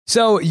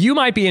So you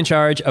might be in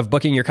charge of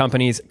booking your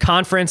company's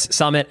conference,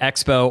 summit,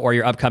 expo, or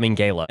your upcoming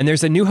gala. And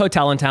there's a new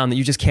hotel in town that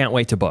you just can't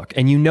wait to book.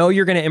 And you know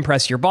you're going to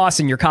impress your boss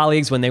and your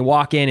colleagues when they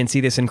walk in and see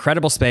this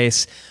incredible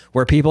space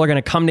where people are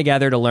going to come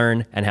together to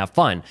learn and have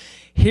fun.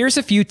 Here's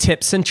a few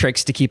tips and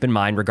tricks to keep in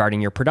mind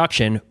regarding your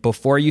production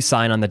before you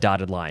sign on the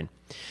dotted line.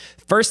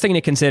 First thing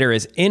to consider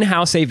is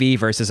in-house AV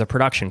versus a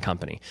production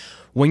company.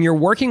 When you're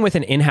working with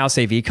an in-house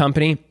AV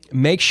company,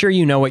 make sure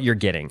you know what you're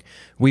getting.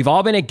 We've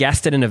all been a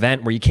guest at an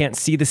event where you can't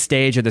see the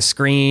stage or the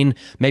screen.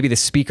 Maybe the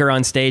speaker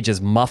on stage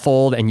is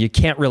muffled and you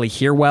can't really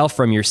hear well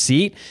from your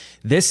seat.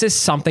 This is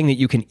something that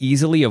you can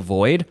easily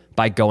avoid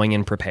by going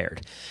in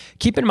prepared.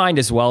 Keep in mind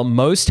as well,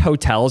 most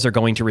hotels are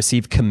going to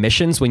receive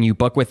commissions when you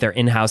book with their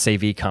in-house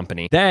AV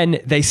company. Then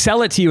they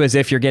sell it to you as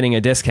if you're getting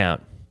a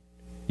discount.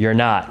 You're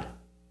not.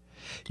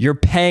 You're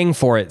paying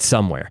for it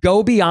somewhere.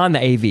 Go beyond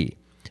the AV.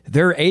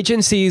 There are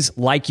agencies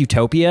like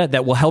Utopia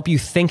that will help you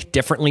think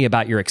differently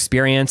about your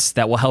experience,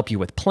 that will help you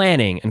with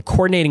planning and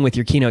coordinating with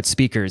your keynote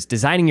speakers,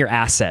 designing your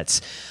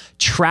assets,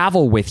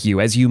 travel with you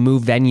as you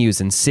move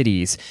venues and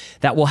cities,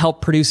 that will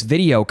help produce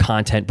video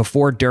content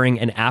before, during,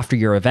 and after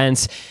your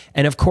events.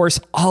 And of course,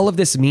 all of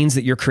this means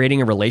that you're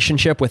creating a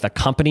relationship with a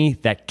company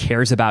that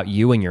cares about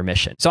you and your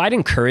mission. So I'd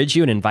encourage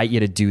you and invite you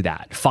to do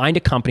that. Find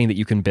a company that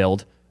you can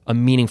build a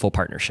meaningful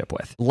partnership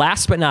with.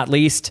 Last but not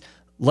least,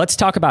 let's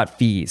talk about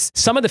fees.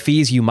 Some of the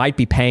fees you might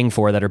be paying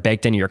for that are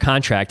baked into your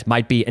contract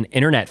might be an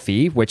internet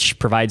fee, which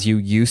provides you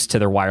use to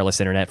their wireless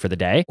internet for the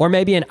day, or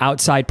maybe an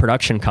outside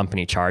production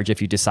company charge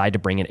if you decide to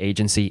bring an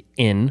agency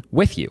in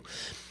with you.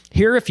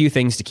 Here are a few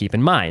things to keep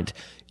in mind.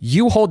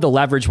 You hold the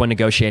leverage when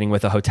negotiating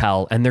with a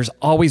hotel, and there's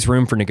always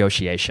room for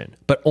negotiation,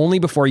 but only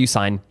before you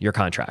sign your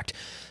contract.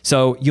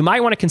 So you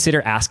might want to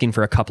consider asking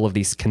for a couple of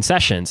these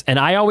concessions. And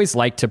I always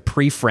like to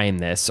pre-frame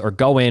this or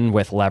go in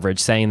with leverage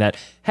saying that,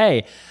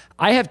 hey,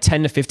 I have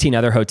 10 to 15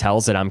 other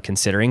hotels that I'm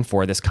considering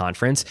for this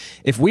conference.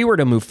 If we were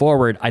to move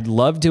forward, I'd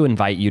love to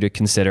invite you to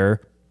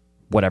consider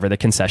whatever the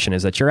concession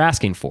is that you're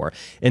asking for.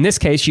 In this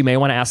case, you may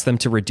want to ask them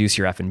to reduce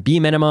your F&B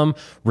minimum,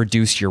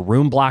 reduce your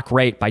room block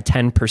rate by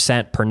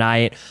 10% per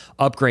night,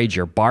 upgrade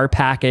your bar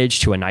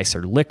package to a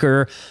nicer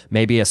liquor,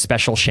 maybe a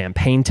special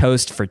champagne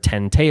toast for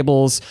 10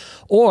 tables,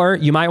 or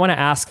you might want to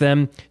ask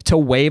them to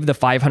waive the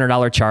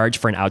 $500 charge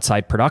for an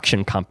outside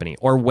production company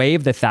or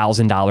waive the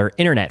 $1,000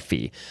 internet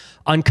fee.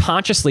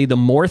 Unconsciously, the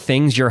more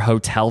things your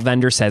hotel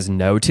vendor says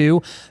no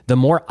to, the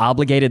more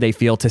obligated they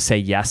feel to say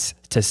yes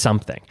to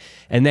something.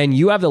 And then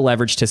you have the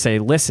leverage to say,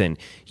 listen,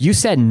 you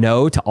said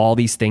no to all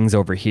these things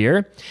over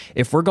here.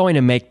 If we're going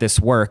to make this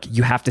work,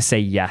 you have to say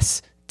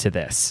yes to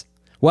this.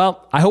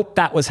 Well, I hope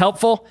that was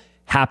helpful.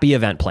 Happy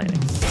event planning.